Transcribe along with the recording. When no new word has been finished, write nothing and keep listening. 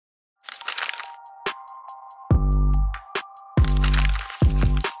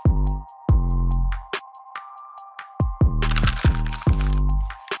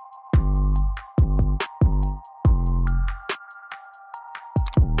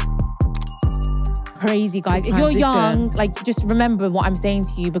crazy, guys. If you're young, like, just remember what I'm saying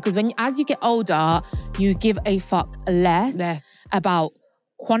to you, because as you get older, you give a fuck less about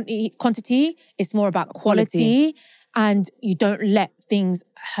quantity. It's more about quality, and you don't let things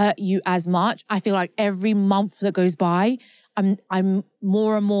hurt you as much. I feel like every month that goes by, I'm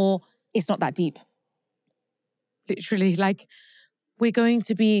more and more, it's not that deep. Literally, like, we're going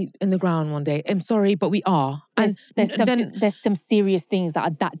to be in the ground one day. I'm sorry, but we are. And there's some serious things that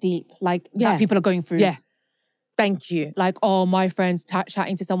are that deep, like that people are going through. Yeah. Thank you. Like, oh, my friend's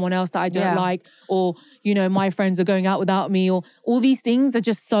chatting to someone else that I don't like, or, you know, my friends are going out without me, or all these things are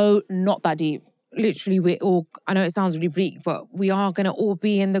just so not that deep. Literally, we're all, I know it sounds really bleak, but we are going to all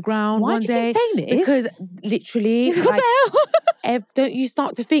be in the ground one day. Why do you keep saying this? Because literally, what the hell? Don't you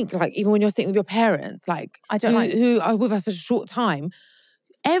start to think, like, even when you're sitting with your parents, like, who are with us a short time,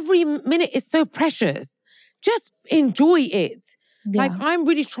 every minute is so precious. Just enjoy it. Yeah. Like, I'm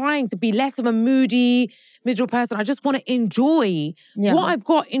really trying to be less of a moody, miserable person. I just want to enjoy what I've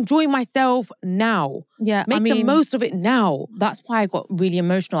got, enjoy myself now. Yeah, Make the most of it now. That's why I got really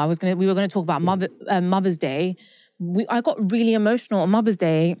emotional. We were going to talk about Mother's Day. I got really emotional on Mother's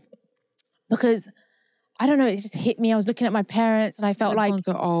Day because, I don't know, it just hit me. I was looking at my parents and I felt like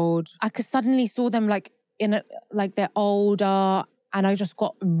so old. I could suddenly saw them like they're older, and I just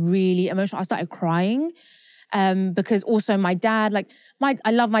got really emotional. I started crying. Because also my dad,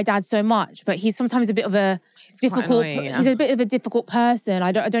 I love my dad so much, but he's sometimes a bit of a difficult. He's a bit of a difficult person.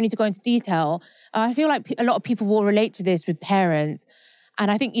 I don't need to go into detail. I feel like a lot of people will relate to this with parents,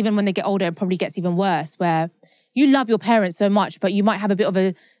 and I think even when they get older, it probably gets even worse. Where you love your parents so much, but you might have a bit of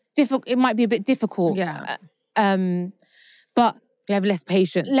a difficult. It might be a bit difficult. Yeah. But you have less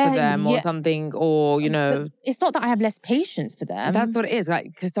patience for them or something, or, you know. It's not that I have less patience for them. That's what it is. Like,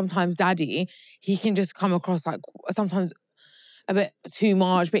 because sometimes daddy, he can just come across like sometimes a bit too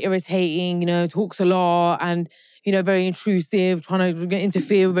much, a bit irritating, you know, talks a lot and, you know, very intrusive, trying to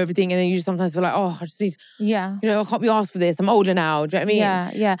interfere with everything. And then you just sometimes feel like, oh, I just need, you know, I can't be asked for this. I'm older now. Do you know what I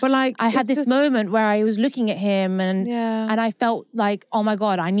mean? Yeah. But like, I had this moment where I was looking at him and I felt like, oh my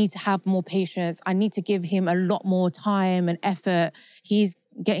God, I need to have more patience. I need to give him a lot more time and effort. He's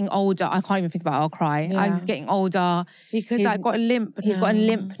getting older. I can't even think about it. I'll cry. He's getting older. Because I got a limp. He's got a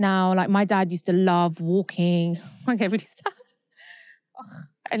limp now. Like, my dad used to love walking. I get really sad.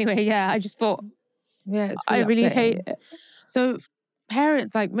 Anyway, I just thought, it's I really hate it. So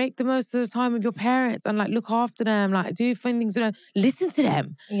parents, like, make the most of the time with your parents and, like, look after them, like, do fun things, you know, listen to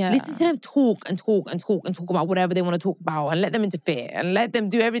them. Listen to them talk about whatever they want to talk about, and let them interfere and let them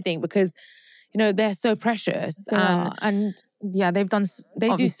do everything, because, you know, they're so precious. They've done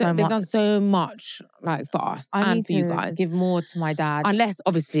so much, like, for us and for you guys. Give more to my dad. Unless,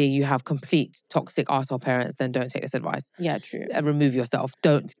 obviously, you have complete toxic arsehole parents, then don't take this advice. Yeah, true. Remove yourself.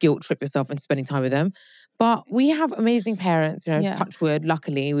 Don't guilt trip yourself into spending time with them. But we have amazing parents, you know, touch wood.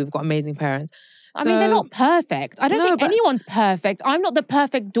 Luckily, we've got amazing parents. I mean, they're not perfect. I don't think anyone's perfect. I'm not the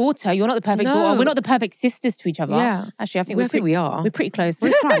perfect daughter. You're not the perfect daughter. We're not the perfect sisters to each other. Yeah. Actually, I think we are. We're pretty close.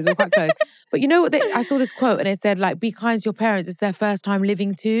 We're quite close. But you know what? I saw this quote and it said, like, be kind to your parents. It's their first time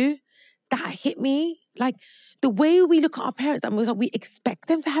living too. That hit me. Like, the way we look at our parents, we expect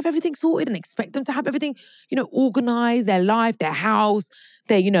them to have everything sorted and expect them to have everything, you know, organized, their life, their house,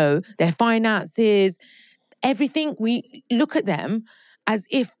 their, you know, their finances, everything. We look at them as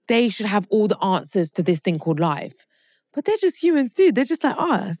if they should have all the answers to this thing called life. But they're just humans too. They're just like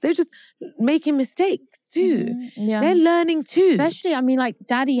us. They're just making mistakes too. Mm-hmm. Yeah. They're learning too. Especially, I mean, like,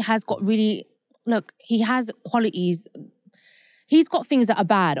 Daddy has got really, look, he has qualities. He's got things that are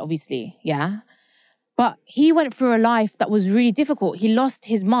bad, obviously, yeah? But he went through a life that was really difficult. He lost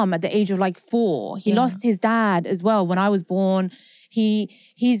his mum at the age of like 4. He lost his dad as well when I was born. He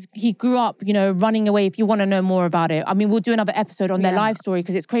grew up, you know, running away. If you want to know more about it, I mean, we'll do another episode on their life story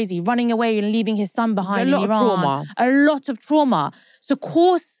because it's crazy. Running away and leaving his son behind in Iran. A lot of trauma. So, of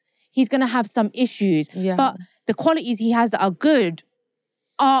course, he's going to have some issues. Yeah. But the qualities he has that are good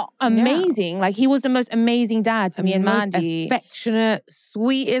are amazing. Like, he was the most amazing dad to me and Mandy. Affectionate,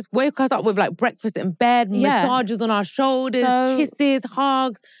 sweetest. Woke us up with, like, breakfast in bed, massages on our shoulders, kisses,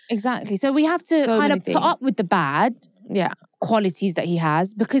 hugs. Exactly. So we have to kind of put up with the bad qualities that he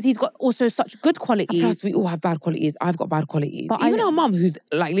has, because he's got also such good qualities. Plus, we all have bad qualities. I've got bad qualities. But even our mum, who's,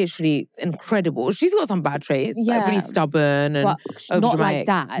 like, literally incredible, she's got some bad traits. Like, really stubborn and not like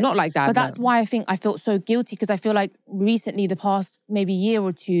Dad. Not like Dad. But that's why I think I felt so guilty, because I feel like recently, the past maybe year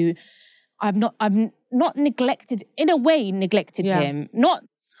or two, I've not neglected, in a way, him. Not,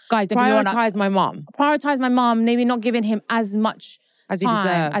 guys, don't prioritize my mum. Prioritize my mum, maybe not giving him as much as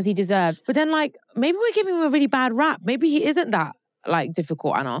he deserved. But then, like, maybe we're giving him a really bad rap. Maybe he isn't that. like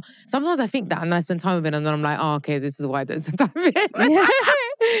difficult, Anna. Sometimes I think that and then I spend time with him and then I'm like, oh, okay, this is why I don't spend time with him.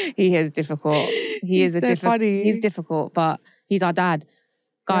 He is difficult. He's so funny. He's difficult, but he's our dad.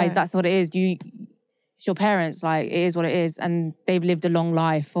 Guys, Yeah. that's what it is. It's your parents, like it is what it is. And they've lived a long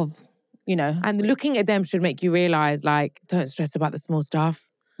life of, you know. And looking at them should make you realize, like, don't stress about the small stuff.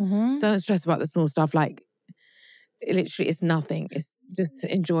 Mm-hmm. Don't stress about the small stuff. Like, literally, it's nothing. It's just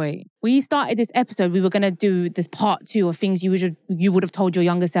enjoy. We started this episode, we were going to do this part 2 of things you would have told your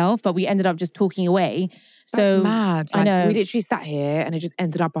younger self, but we ended up just talking away. So that's mad. I know. We literally sat here and it just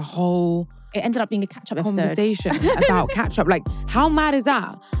ended up a whole... It ended up being a catch-up conversation about catch-up. Like, how mad is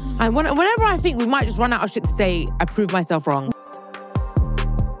that? And whenever I think we might just run out of shit to say, I prove myself wrong.